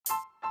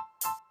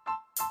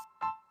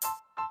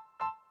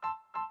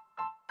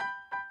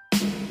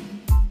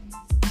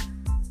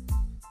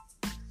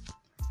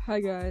Hi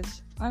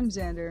guys, I'm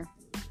Xander.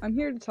 I'm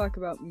here to talk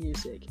about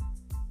music.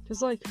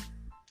 Cause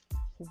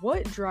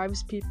what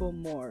drives people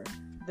more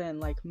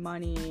than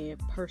money,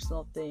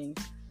 personal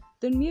things,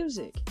 than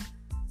music?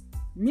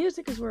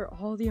 Music is where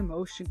all the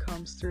emotion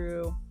comes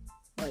through,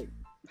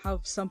 how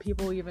some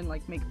people even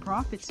make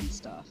profits and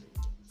stuff.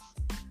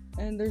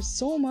 And there's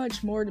so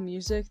much more to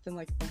music than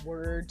the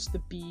words, the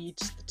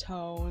beats, the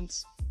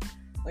tones.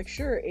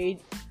 Sure,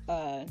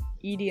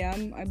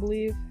 EDM, I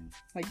believe,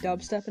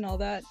 dubstep and all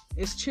that,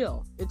 is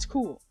chill. It's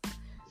cool.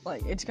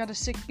 It's got a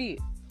sick beat.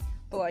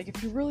 But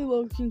if you're really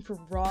looking for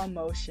raw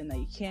emotion that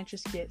you can't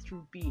just get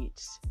through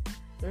beats,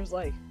 there's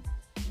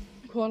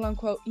quote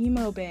unquote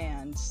emo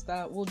bands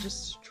that will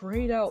just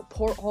straight out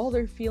pour all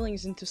their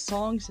feelings into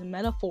songs and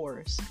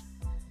metaphors.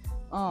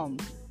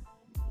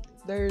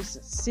 There's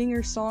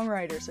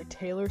singer-songwriters like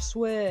Taylor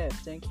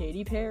Swift and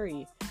Katy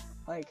Perry.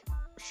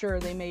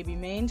 Sure, they may be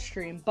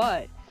mainstream,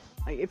 but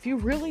if you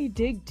really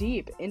dig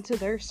deep into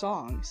their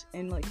songs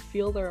and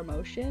feel their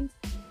emotion,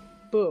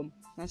 boom,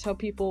 that's how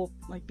people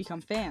become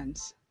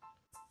fans.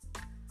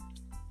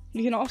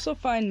 You can also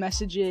find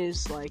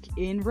messages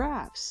in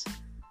raps,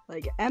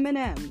 like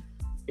Eminem.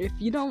 If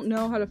you don't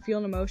know how to feel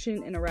an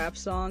emotion in a rap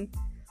song,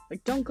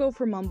 don't go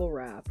for mumble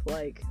rap.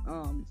 I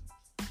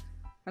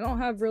don't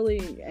have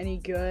really any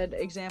good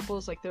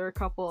examples. There are a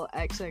couple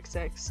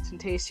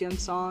XXXTentacion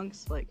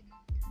songs,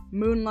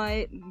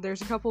 Moonlight.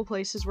 There's a couple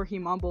places where he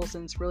mumbles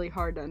and it's really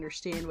hard to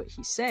understand what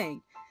he's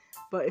saying.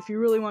 But if you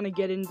really want to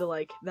get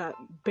into that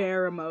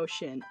bare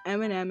emotion,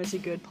 Eminem is a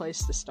good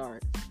place to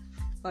start.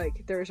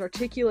 There's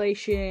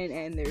articulation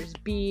and there's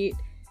beat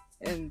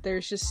and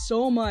there's just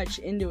so much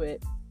into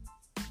it.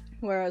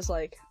 Whereas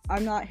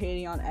I'm not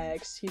hating on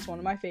X, he's one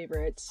of my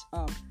favorites.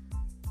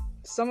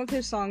 Some of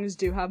his songs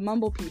do have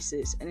mumble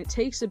pieces and it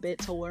takes a bit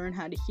to learn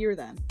how to hear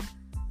them.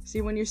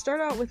 See, when you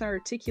start out with an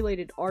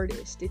articulated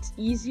artist, it's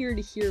easier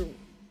to hear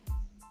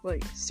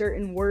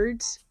certain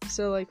words.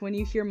 So when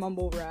you hear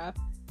mumble rap,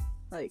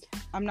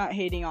 I'm not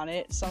hating on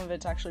it. Some of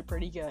it's actually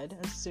pretty good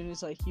as soon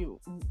as you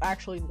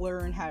actually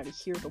learn how to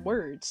hear the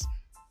words.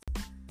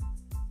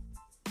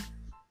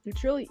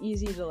 It's really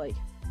easy to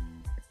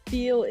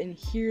feel and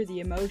hear the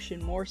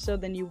emotion more so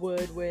than you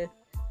would with,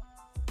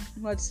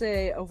 let's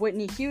say, a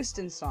Whitney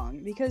Houston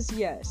song, because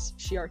yes,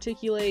 she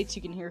articulates,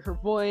 you can hear her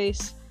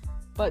voice,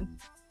 but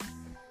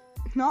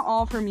not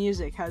all of her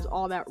music has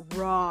all that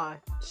raw,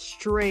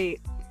 straight,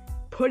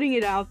 putting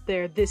it out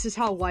there, this is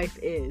how life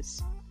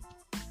is.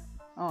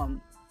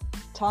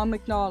 Tom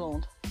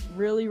MacDonald,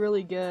 really,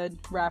 really good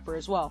rapper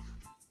as well.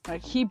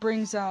 He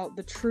brings out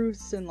the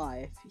truths in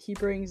life. He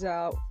brings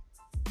out,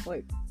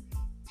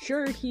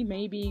 sure, he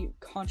may be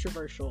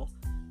controversial,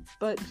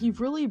 but he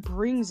really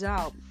brings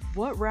out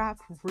what rap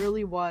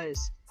really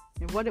was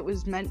and what it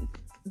was meant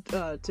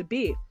to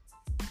be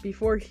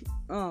before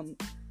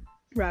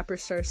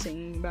rappers start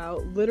singing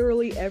about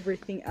literally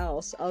everything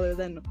else other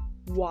than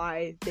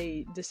why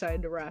they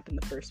decided to rap in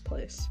the first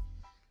place.